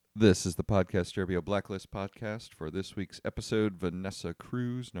This is the Podcast Derbio Blacklist podcast for this week's episode, Vanessa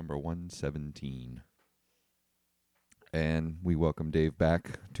Cruz, number 117. And we welcome Dave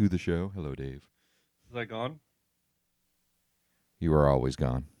back to the show. Hello, Dave. Was I gone? You are always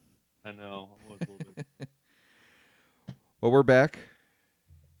gone. I know. I was a little bit. Well, we're back.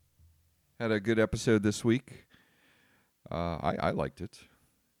 Had a good episode this week. I liked it.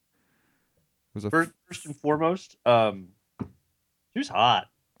 It was a First and foremost, she was hot.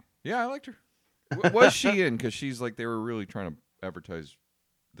 yeah, I liked her. Was she in? Because she's like, they were really trying to advertise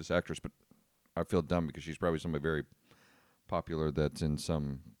this actress, but I feel dumb because she's probably somebody very popular that's in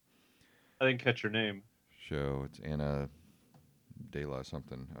some I didn't catch her name. show. It's Anna De La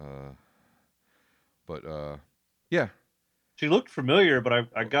something. But yeah, She looked familiar, but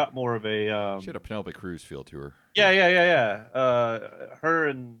I got more of a she had a Penelope Cruz feel to her. yeah. Her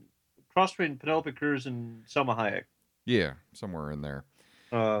and cross between Penelope Cruz and Selma Hayek. Yeah, somewhere in there.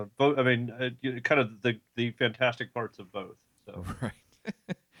 Both. I mean, kind of the fantastic parts of both. So,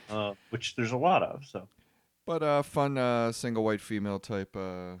 Right. which there's a lot of. So, But fun single white female type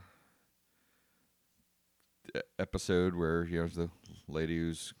episode where the lady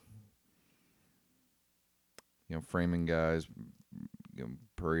who's framing guys,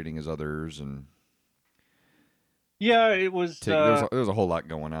 parading as others, and yeah, it was. there was a whole lot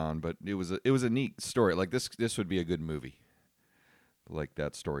going on, but it was a neat story. Like this would be a good movie. Like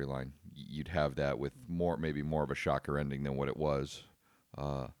that storyline, you'd have that with maybe more of a shocker ending than what it was.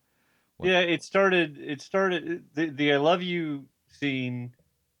 Yeah, it started. The "I love you" scene.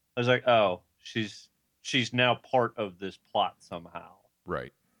 I was like, oh, she's now part of this plot somehow.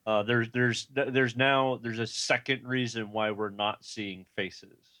 Right. There's a second reason why we're not seeing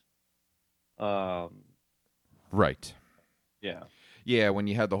faces. Um, Right. yeah, Yeah, when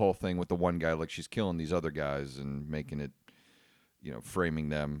you had the whole thing with the one guy, like she's killing these other guys and making it, framing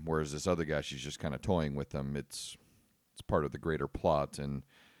them, whereas this other guy, she's just kind of toying with them. It's part of the greater plot, and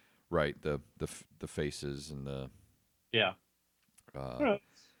right, the faces and the yeah. uh,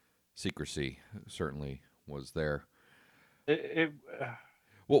 secrecy certainly was there. It,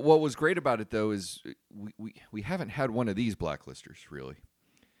 What was great about it though is we haven't had one of these blacklisters really,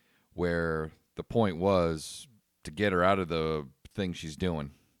 where the point was to get her out of the thing she's doing,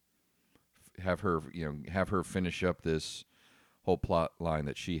 have her finish up this whole plot line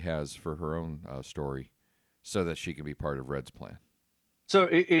that she has for her own story, so that she can be part of Red's plan. so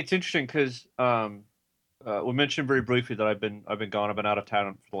it's interesting because we mentioned very briefly that I've been gone. I've been out of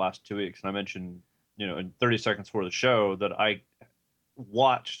town for the last 2 weeks, and I mentioned in 30 seconds for the show that I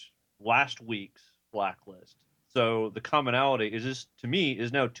watched last week's Blacklist. So the commonality is this to me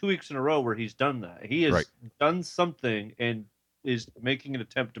is now 2 weeks in a row where he's done that. He has Right. done something and is making an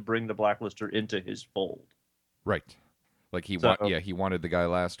attempt to bring the Blacklister into his fold. Right. Like So he wanted the guy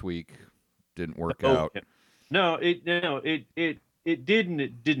last week, didn't work oh, out. no, it did and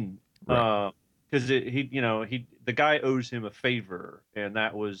it didn't. Right. Because the guy owes him a favor, and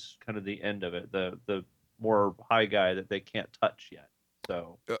that was kind of the end of it. The more high guy that they can't touch yet.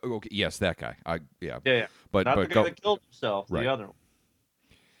 So Okay. Yes, that guy. Yeah. yeah. But Not the guy go that killed himself, right. the other one.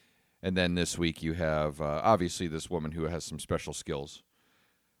 And then this week you have obviously this woman who has some special skills,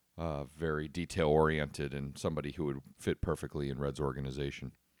 very detail oriented, and somebody who would fit perfectly in Red's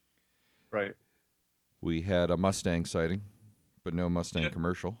organization. Right. We had a Mustang sighting, but no Mustang Yeah.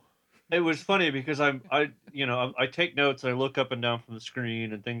 commercial. It was funny because I take notes and I look up and down from the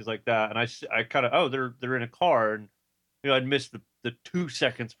screen and things like that, and I kind of they're in a car, and I'd missed the 2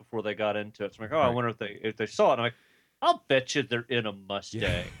 seconds before they got into it. So I'm like, oh, I Right. wonder if they saw it. And I'm like, I'll bet you they're in a Mustang.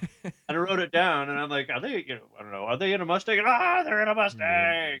 Yeah. And I wrote it down, and I'm like, are they? I don't know. Are they in a Mustang? And, they're in a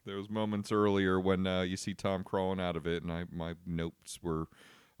Mustang. There was moments earlier when you see Tom crawling out of it, and my notes were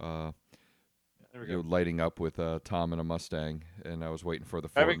uh, There we go. lighting up with Tom in a Mustang, and I was waiting for the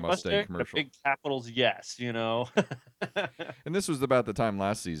Driving Ford a Mustang Mustang, the commercial. big capitals, yes. And this was about the time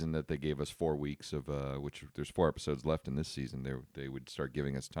last season that they gave us 4 weeks of which there's 4 episodes left in this season. They would start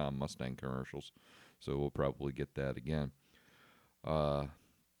giving us Tom Mustang commercials, so we'll probably get that again.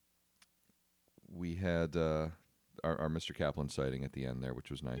 We had our Mr. Kaplan sighting at the end there, which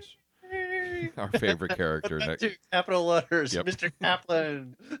was nice. Our favorite character, Capital letters, Yep. Mr.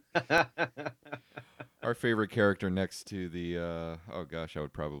 Kaplan. our favorite character next to the oh gosh, I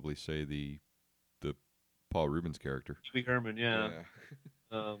would probably say the Paul Rubens character. Pee Herman, yeah.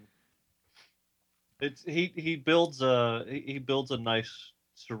 It's he builds a nice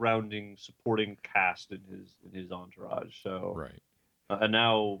surrounding supporting cast in his entourage. So Right. and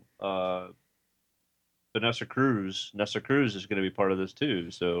now Nessa Cruz is going to be part of this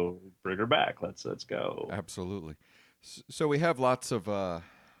too. So bring her back. Let's go. Absolutely. So we have lots of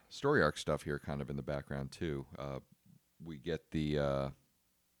story arc stuff here kind of in the background too. We get the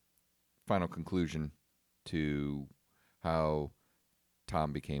final conclusion to how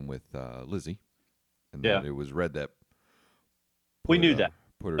Tom became with Lizzie, and Yeah, that it was Red that we put knew that.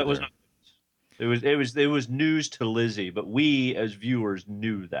 put her That was there. not. It was news to Lizzie, but we as viewers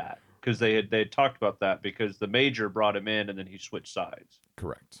knew that because they had talked about that because the Major brought him in and then he switched sides.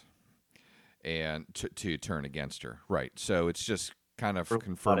 Correct. And to turn against her, right? So it's just kind of For a lot of-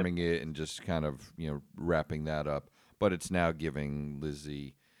 confirming it and just kind of wrapping that up. But it's now giving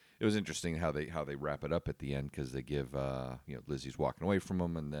Lizzie. It was interesting how they wrap it up at the end because they give Lizzie's walking away from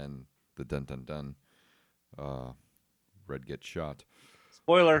him and then the dun dun dun. Red gets shot.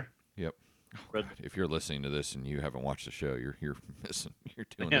 Spoiler. Yep. Oh, Red- God. If you're listening to this and you haven't watched the show, you're missing. You're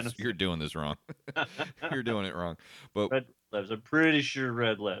doing Man, this. You're doing this wrong. You're doing it wrong. But Red lives. I'm pretty sure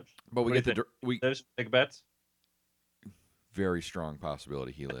Red lives. but we What do get you the we Lives? Take bets. very strong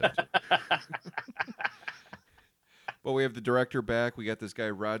possibility he lived. But we have the director back. We got this guy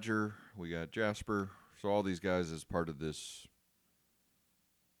Roger. We got Jasper. So all these guys as part of this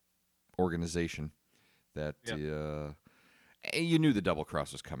organization that you knew the double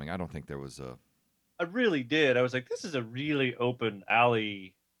cross was coming. I don't think there was a. I really did. I was like, this is a really open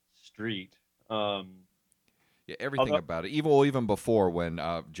alley street. Yeah, everything Although- about it. Even before when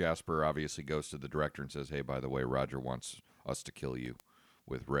Jasper obviously goes to the director and says, "Hey, by the way, Roger wants us to kill you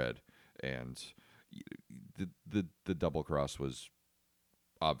with Red," and the double cross was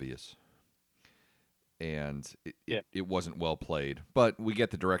obvious, and it wasn't well played. But we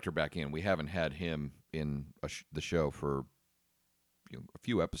get the director back in. We haven't had him in the show for a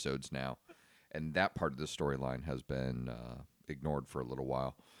few episodes now, and that part of the storyline has been ignored for a little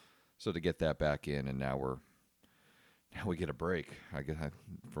while. So to get that back in, and now we get a break. I guess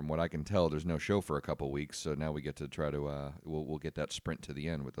from what I can tell, there's no show for a couple weeks, so now we get to try to we'll get that sprint to the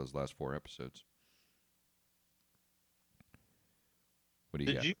end with those last 4 episodes. What do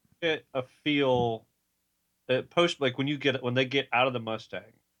you Did got? you get a feel like when they get out of the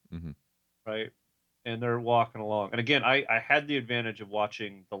Mustang, Mhm. right? And they're walking along. And again, I had the advantage of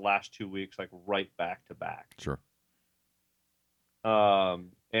watching the last 2 weeks like right back to back. Sure.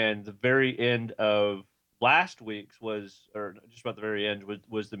 And the very end of last week's or just about the very end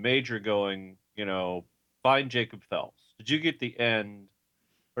was the Major going, find Jacob Phelps. Did you get the end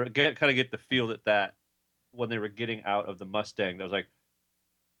or kind of get the feel that when they were getting out of the Mustang, that was like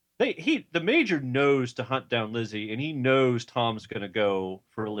the Major knows to hunt down Lizzie and he knows Tom's going to go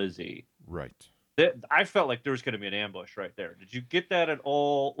for Lizzie. Right. I felt like there was going to be an ambush right there. Did you get that at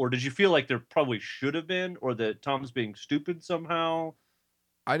all, or did you feel like there probably should have been, or that Tom's being stupid somehow?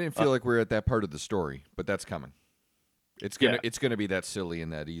 I didn't feel like we're at that part of the story, but that's coming. It's gonna be that silly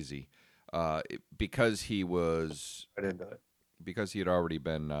and that easy, because he was Right into it. because he had already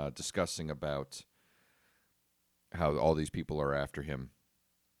been discussing about how all these people are after him.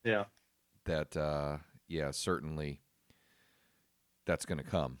 Yeah. That certainly that's going to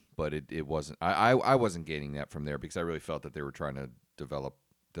come, but it wasn't. I wasn't gaining that from there because I really felt that they were trying to develop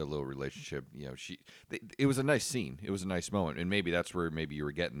the little relationship. It was a nice scene. It was a nice moment, and maybe that's where maybe you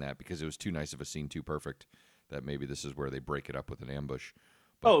were getting that because it was too nice of a scene, too perfect. That maybe this is where they break it up with an ambush.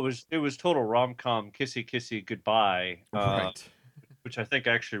 But, it was total rom com, kissy kissy goodbye, Right. which I think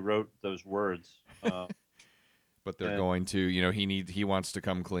actually wrote those words. But they're going to, he wants to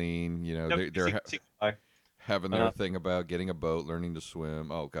come clean. They're kissy goodbye. having their thing about getting a boat, learning to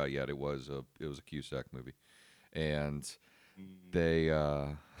swim. Oh God, yeah, it was a Cusack movie, and they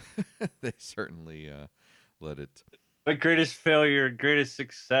they certainly let it. My greatest failure, greatest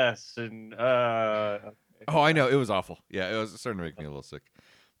success, and Oh, I know it was awful. Yeah, it was starting to make me a little sick,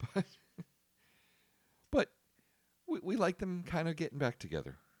 but we like them kind of getting back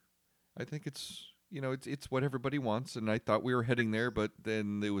together. I think it's it's what everybody wants, and I thought we were heading there, but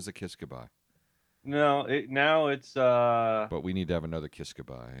then it was a kiss goodbye. no, now it's But we need to have another kiss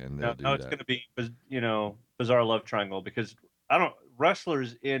goodbye, and they'll do now it's that. going to be bizarre love triangle because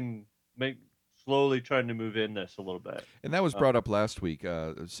wrestlers slowly trying to move in this a little bit. And that was brought up last week.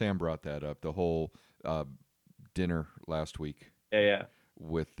 Sam brought that up. The whole dinner last week Yeah.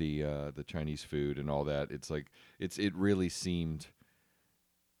 with the Chinese food and all that. It's like it really seemed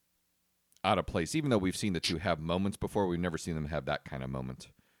out of place. Even though we've seen the two have moments before, we've never seen them have that kind of moment.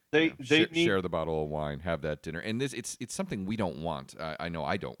 They share the bottle of wine, have that dinner, and it's something we don't want. I know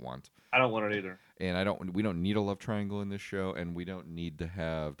I don't want. I don't want it either. And we don't need a love triangle in this show, and we don't need to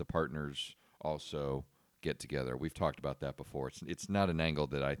have the partners also get together. We've talked about that before. It's not an angle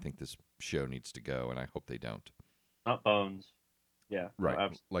that I think this show needs to go, and I hope they don't. Not Bones. Yeah. Right,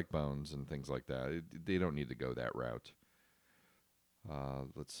 No, like Bones and things like that. They don't need to go that route.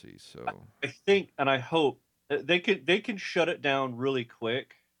 Let's see. So I think and I hope they can shut it down really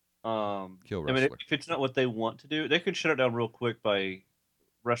quick. kill I mean, wrestler. if it's not what they want to do, they could shut it down real quick by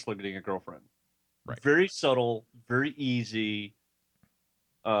wrestler getting a girlfriend. Right. Very subtle, very easy,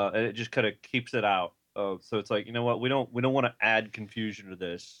 and it just kind of keeps it out. So it's like, you know what, we don't want to add confusion to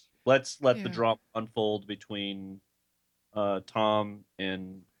this. Let's let the Yeah. drama unfold between Tom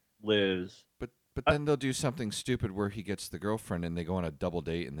and Liz. But I, then they'll do something stupid where he gets the girlfriend and they go on a double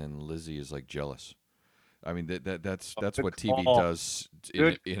date and then Lizzie is like jealous. I mean that's good what TV call. does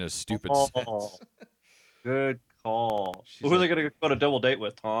Good in a stupid sense. call. Good call. She's Who are they like, going to go on a double date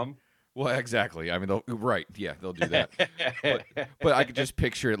with, Tom? well, exactly. I mean, right? Yeah, they'll do that. But but I could just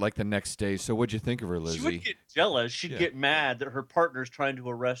picture it like the next day. So what'd you think of her, She would Lizzie? get jealous. She'd Yeah, get mad that her partner's trying to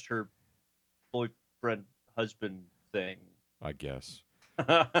arrest her boyfriend husband thing. I guess.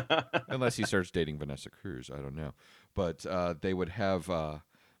 Unless he starts dating Vanessa Cruz, I don't know. But they would have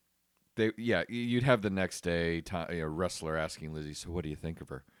you'd have the next day a wrestler asking Lizzie, "So what do you think of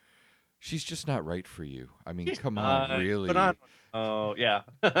her?" She's just not right for you. I mean, come on, But I really? don't know. Yeah.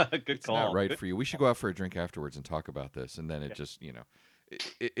 Good It's not call. right Good. for you. We should go out for a drink afterwards and talk about this. And then it Yeah. just, You're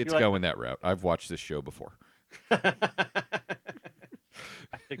it's like, going that route. I've watched this show before.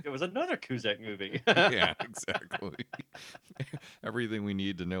 I think there was another Kuzak movie. Yeah, exactly. Everything we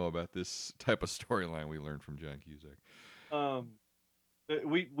need to know about this type of storyline we learned from John Cusack. um,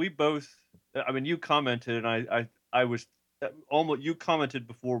 we both. I mean, you commented, and I was almost. You commented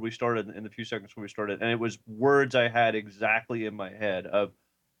before we started in the few seconds when we started, and it was words I had exactly in my head.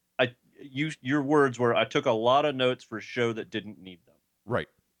 Your words were, I took a lot of notes for a show that didn't need them, Right.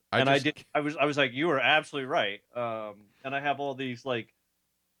 I and I just, did. I was like, you were absolutely right. And I have all these like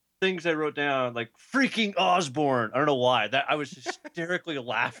things I wrote down, like freaking Osborne. I don't know why that I was hysterically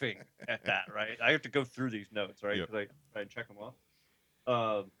laughing at that. Right, I have to go through these notes, right, yep. because I try and check them off.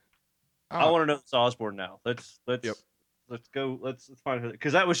 Um, I Ah, want to know this Osborne now. Let's yep. let's let's go. Let's find her,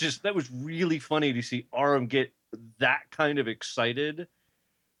 because that was really funny to see Aram get that kind of excited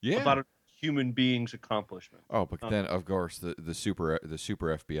Yeah. about a human being's accomplishment. Oh, but Uh, then of course the super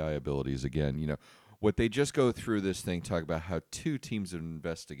FBI abilities again. What they just go through this thing, talk about how two teams of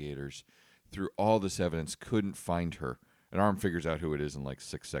investigators, through all this evidence, couldn't find her. And Arm figures out who it is in like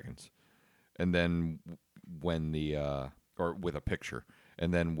 6 seconds, and then when the or with a picture,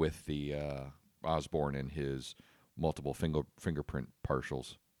 and then with the Osborne and his multiple fingerprint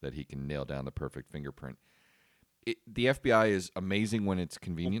partials that he can nail down the perfect fingerprint. The FBI is amazing when it's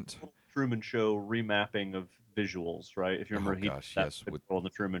convenient. Truman Show remapping of visuals, right? If you Oh remember, he gosh, that yes, role in the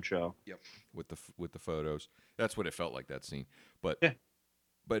Truman Show. yep, with the photos. That's what it felt like, that scene. But Yeah,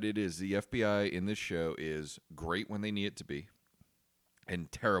 but it is, the FBI in this show is great when they need it to be, and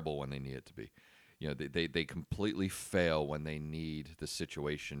terrible when they need it to be. They completely fail when they need the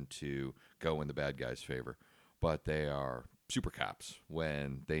situation to go in the bad guy's favor, but they are super cops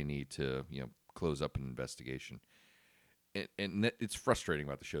when they need to close up an investigation. And it's frustrating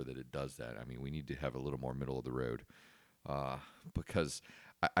about the show that it does that. I mean, we need to have a little more middle of the road, because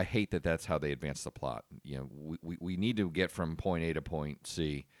I hate that that's how they advance the plot. We need to get from point A to point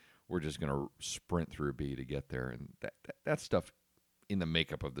C. We're just going to sprint through B to get there, and that stuff in the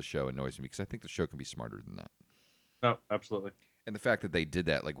makeup of the show annoys me, because I think the show can be smarter than that. no, absolutely. And the fact that they did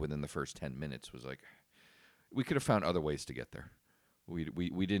that like within the first 10 minutes was like, we could have found other ways to get there. We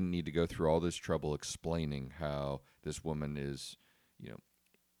didn't need to go through all this trouble explaining how this woman is, you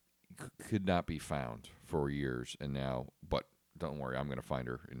know, could not be found for years, and now, but don't worry, I'm going to find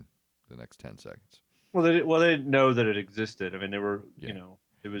her in the next 10 seconds. Well, they didn't know that it existed. I mean, they were, Yeah.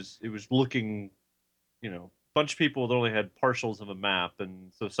 it was looking, a bunch of people that only had partials of a map,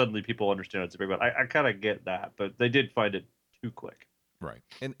 and so suddenly people understand it's a big map. I kind of get that, but they did find it too quick. Right.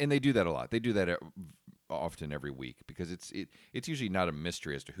 And they do that a lot. They do that often every week, because it's usually not a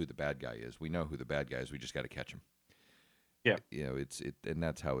mystery as to who the bad guy is. We know who the bad guy is. We just got to catch him. Yeah. And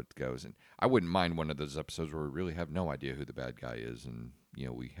that's how it goes. And I wouldn't mind one of those episodes where we really have no idea who the bad guy is, and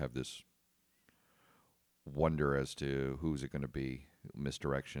we have this wonder as to who's it going to be,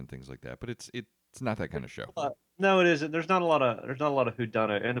 misdirection, things like that. But it's not that kind of show. No, it isn't. There's not a lot of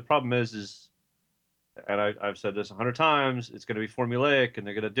whodunit, and the problem is, and I've said this 100 times, it's going to be formulaic, and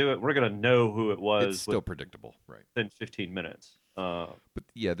they're going to do it. We're going to know who it was It's still predictable, right? within 15 minutes. But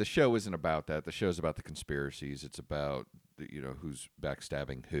yeah, the show isn't about that. The show's about the conspiracies. It's about who's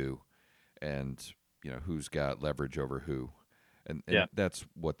backstabbing who, and who's got leverage over who, and Yeah. that's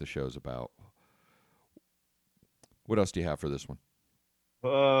what the show's about. What else do you have for this one?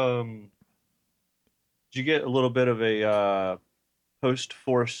 Did you get a little bit of a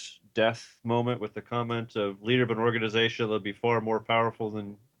post-force death moment with the comment of leader of an organization that'll be far more powerful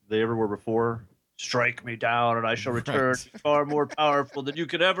than they ever were before. Strike me down, and I shall return Right. far more powerful than you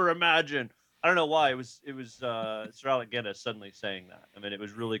could ever imagine. I don't know why it was Sir Alec Guinness suddenly saying that. I mean, it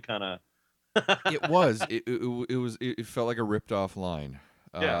was really kind of It was. It felt like a ripped off line,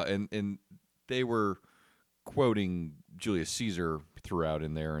 yeah. and they were quoting Julius Caesar throughout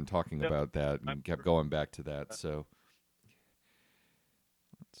in there and talking Yep. about that I'm and kept sure. going back to that. So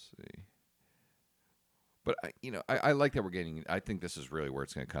let's see. But I like that we're getting. I think this is really where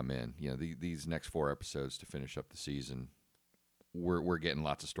it's going to come in. These next 4 episodes to finish up the season, we're getting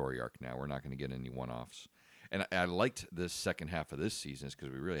lots of story arc now. We're not going to get any one offs. And I liked this second half of this season because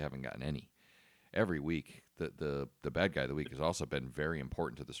we really haven't gotten any. Every week, the bad guy of the week has also been very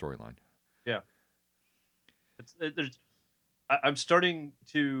important to the storyline. Yeah. There's I'm starting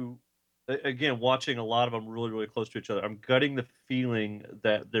to again watching a lot of them really really close to each other. I'm getting the feeling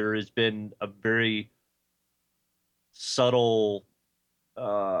that there has been a very subtle.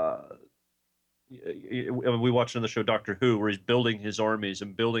 We watched on the show Doctor Who, where he's building his armies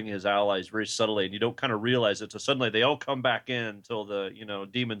and building his allies very subtly, and you don't kind of realize it. So suddenly they all come back in until the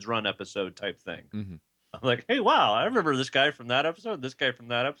Demons Run episode type thing. Mm-hmm. I'm like, hey, wow, I remember this guy from that episode, this guy from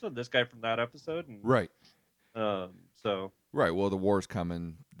that episode, this guy from that episode, and Right. so Right. Well, the war's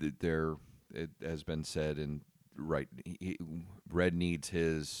coming. There, it has been said, and right, Red needs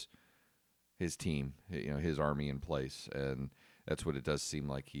his team, his army in place, and that's what it does seem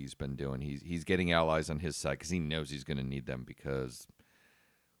like he's been doing. He's getting allies on his side because he knows he's going to need them because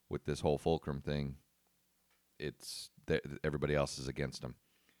with this whole Fulcrum thing, it's that everybody else is against him.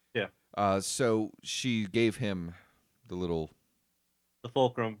 yeah, So she gave him the little the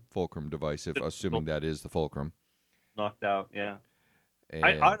Fulcrum Fulcrum device, if assuming that is the Fulcrum, knocked out. Yeah, I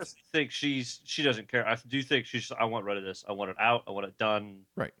and honestly think she doesn't care. I do think I want rid of this. I want it out. I want it done.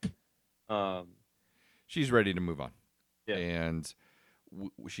 right, Um, she's ready to move on. yeah. And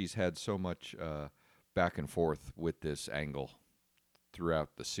she's had so much back and forth with this angle throughout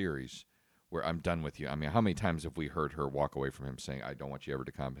the series where I'm done with you. I mean, how many times have we heard her walk away from him saying, I don't want you ever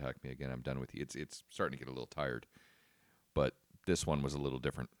to contact me again. I'm done with you. It's starting to get a little tired. But this one was a little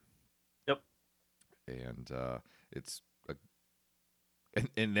different. Yep. And it's a,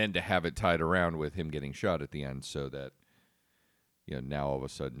 and then to have it tied around with him getting shot at the end so that now all of a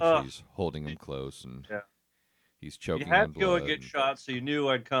sudden she's holding him close and Yeah. he's You choking had on to go blood. and get shot, so you knew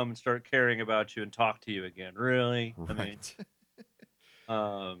I'd come and start caring about you and talk to you again. Really? Right. I mean,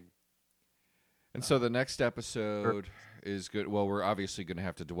 um, And so the next episode is good. Well, we're obviously going to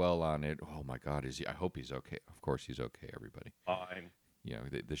have to dwell on it. Oh my God, is he? I hope he's okay. Of course, he's okay. Everybody, fine.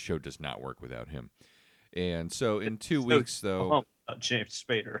 The show does not work without him. And so in 2 So weeks, though, James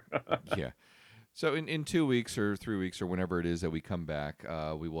Spader. yeah. So in 2 weeks or 3 weeks or whenever it is that we come back,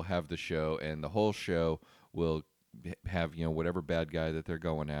 we will have the show, and the whole show will have whatever bad guy that they're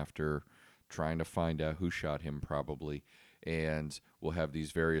going after, trying to find out who shot him, probably. And we'll have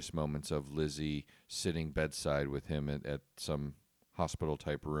these various moments of Lizzie sitting bedside with him at some hospital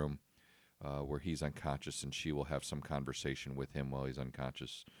type room where he's unconscious, and she will have some conversation with him while he's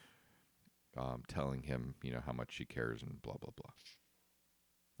unconscious, telling him how much she cares and blah blah blah.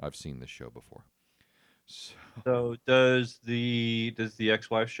 I've seen this show before. So does the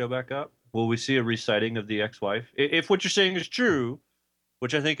ex-wife show back up? Will we see a reciting of the ex-wife? If what you're saying is true,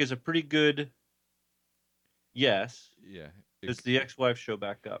 which I think is a pretty good yes, Yeah. does the ex-wife show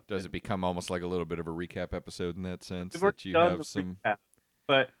back up? Does it become almost like a little bit of a recap episode in that sense We've already that you done have the some? recap,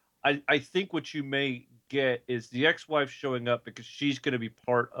 but I think what you may get is the ex-wife showing up because she's going to be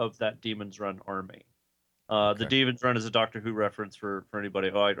part of that Demons Run army. The Okay. Demons Run is a Doctor Who reference for anybody.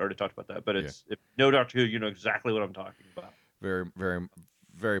 Oh, I already talked about that, but it's if you know Doctor Who, you know exactly what I'm talking about. Very, very,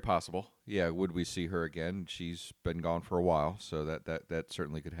 very possible. Yeah. Would we see her again? She's been gone for a while, so that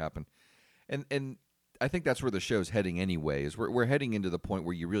certainly could happen. And I think that's where the show's heading anyway. Is we're heading into the point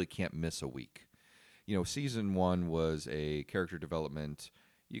where you really can't miss a week. Season 1 was a character development.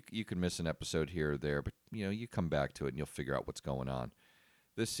 You can miss an episode here or there, but you come back to it and you'll figure out what's going on.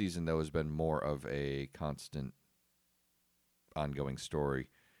 This season, though, has been more of a constant, ongoing story.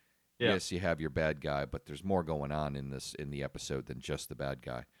 Yeah. Yes, you have your bad guy, but there's more going on in the episode than just the bad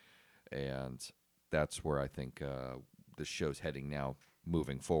guy, and that's where I think the show's heading now,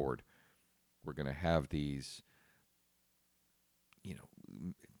 moving forward. We're going to have these,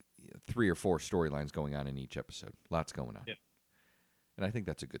 3 or 4 storylines going on in each episode. Lots going on, Yeah. and I think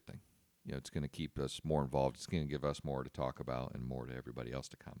that's a good thing. It's going to keep us more involved. It's going to give us more to talk about and more to everybody else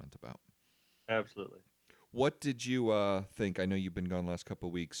to comment about. Absolutely. What did you think? I know you've been gone the last couple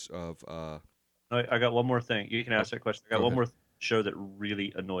of weeks of. I got one more thing. You can ask that question. I got Go one ahead. more thing show that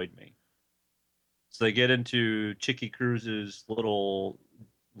really annoyed me. So they get into Chicky Cruz's little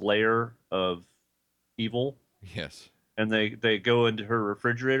lair of evil, Yes. and they go into her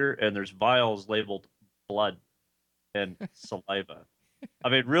refrigerator, and there's vials labeled blood and saliva. I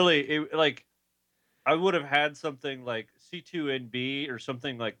mean, really, like I would have had something like C2NB or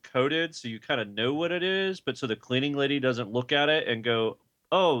something like coded, so you kind of know what it is, but so the cleaning lady doesn't look at it and go,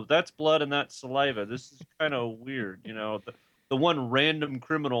 "Oh, that's blood and that's saliva. This is kind of weird," you know. The one random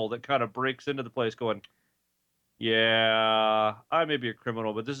criminal that kind of breaks into the place, going, "Yeah, I may be a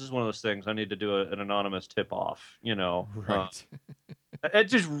criminal, but this is one of those things I need to do an anonymous tip off," you know. Right. It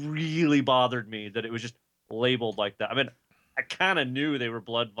just really bothered me that it was just labeled like that. I mean, I kind of knew they were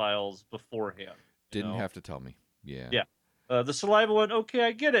blood vials beforehand, you Didn't know. have to tell me. Yeah. Yeah. The saliva one, okay,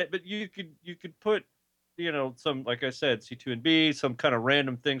 I get it, but you could put, you know, some, like I said, C2 and B, some kind of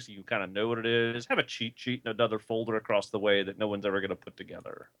random thing so you kind of know what it is. Have a cheat sheet in another folder across the way that no one's ever going to put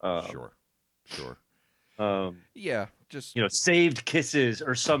together. Sure. Sure. Um, Yeah. Just. you know, saved kisses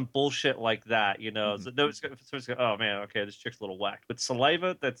or some bullshit like that. You know, Mhm. so no, oh man, okay, this chick's a little whacked. But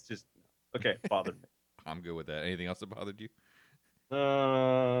saliva, that's just okay. Bothered me. I'm good with that. Anything else that bothered you?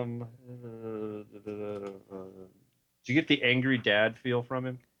 Did you get the angry dad feel from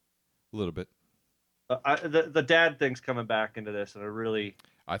him? A little bit. The dad thing's coming back into this, and I really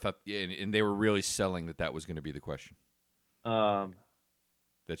I thought, yeah, and they were really selling that was going to be the question um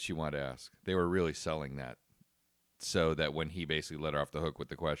that she wanted to ask. They were really selling that, so that when he basically let her off the hook with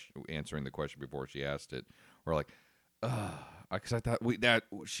the question, answering the question before she asked it, we're like, because I thought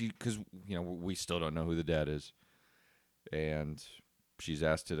because we still don't know who the dad is, and she's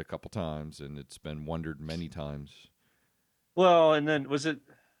asked it a couple times, and it's been wondered many times. well, and then it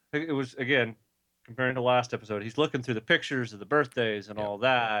was again comparing to last episode. He's looking through the pictures of the birthdays and Yep. all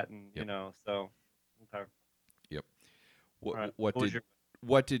that, and you Yep. know, so okay. Yep. All right. What What was did your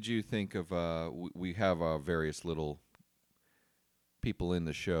what did you think of? We have various little people in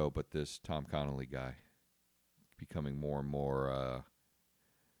the show, but this Tom Connolly guy becoming more and more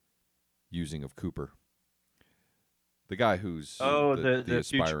using of Cooper, the guy who's oh the the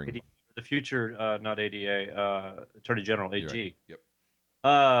future aspiring. the future not ADA Attorney General You're right. AG. Yep.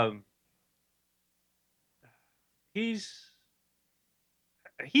 Um, he's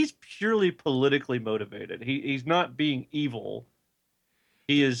he's purely politically motivated. He's not being evil.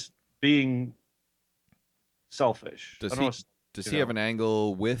 He is being selfish. I Does don't he know. does You he have know, an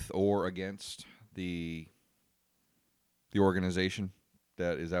angle with or against the organization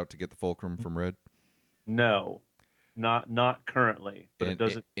that is out to get the fulcrum from Red, no, not currently. But it and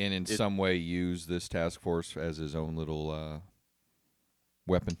doesn't. and in It some way use this task force as his own little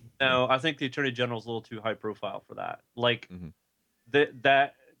weapon? no. I think the Attorney General's a little too high profile for that. Like Hmm.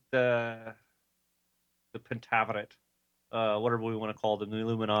 that the Pentaveret, whatever we want to call them, the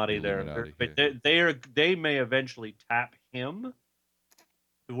Illuminati. The Illuminati. Yeah. They may eventually tap him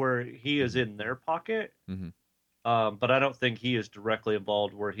to where he is Hmm. in their pocket. Hmm. But I don't think he is directly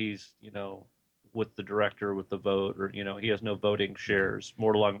involved where he's, you know, with the director, with the vote, or, you know, he has no voting shares.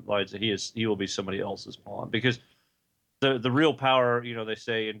 More along the lines that he will be somebody else's pawn because the real power, you know, they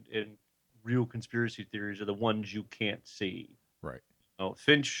say in real conspiracy theories are the ones you can't see. Right.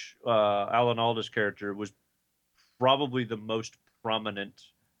 Finch, Alan Alda's character was probably the most prominent.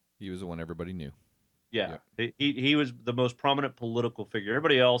 He was the one everybody knew. Yeah, Yep. he was the most prominent political figure.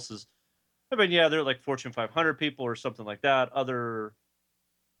 Everybody else is, I mean, yeah, they're like Fortune 500 people or something like that. Other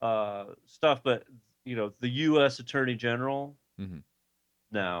stuff, but you know, the U.S. Attorney General, Hmm.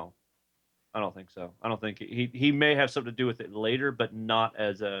 no, I don't think so. I don't think he may have something to do with it later, but not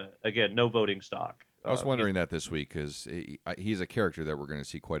as a again no voting stock. I was wondering that this week because he's a character that we're going to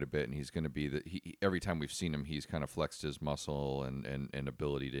see quite a bit, and he's going to be every time we've seen him, he's kind of flexed his muscle and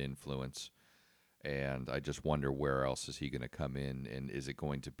ability to influence. And I just wonder where else is he going to come in, and is it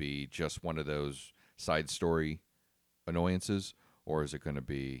going to be just one of those side story annoyances, or is it going to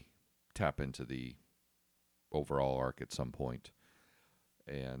be tap into the overall arc at some point?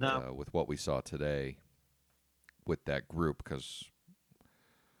 And No, with what we saw today with that group, because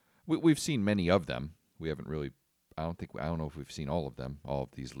we've seen many of them. We haven't really. I don't know if we've seen all of them. All of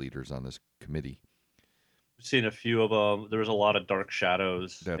these leaders on this committee. we've seen a few of them. There was a lot of dark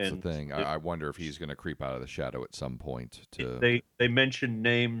shadows, That's the and thing. I wonder if he's going to creep out of the shadow at some point. they mentioned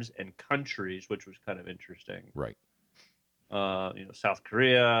names and countries, which was kind of interesting. Right. You know, South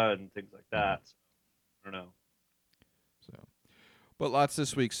Korea and things like Mhm. that. So, I don't know. So, but lots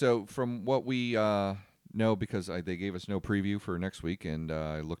this week. So from what we know, because they gave us no preview for next week, and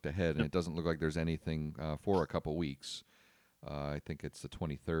I looked ahead, and it doesn't look like there's anything for a couple weeks. I think it's the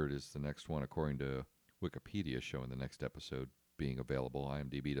 23rd is the next one, according to Wikipedia, showing the next episode being available.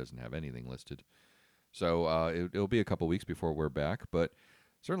 IMDb doesn't have anything listed. So it'll be a couple weeks before we're back, but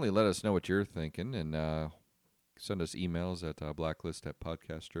certainly let us know what you're thinking, and send us emails at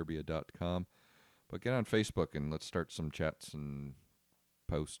blacklist@podcastderbia.com. But get on Facebook and let's start some chats and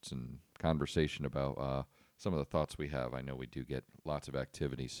posts and conversation about some of the thoughts we have. I know we do get lots of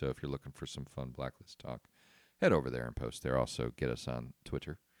activity, so if you're looking for some fun Blacklist talk, head over there and post there. Also, get us on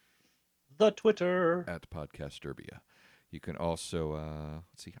Twitter. The Twitter. At Podcast Derbia. You can also,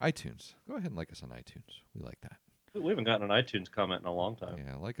 let's see, iTunes. Go ahead and like us on iTunes. We like that. We haven't gotten an iTunes comment in a long time.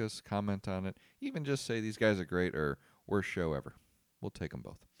 Yeah, like us, comment on it. Even just say these guys are great or worst show ever. We'll take them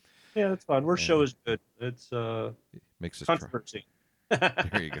both. Yeah, that's fine. Worst show is good. It's makes us controversy.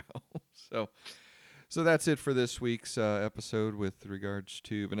 There you go. So that's it for this week's episode with regards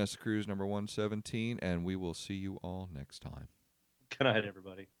to Vanessa Cruz number 117, and we will see you all next time. Good night,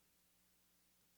 everybody.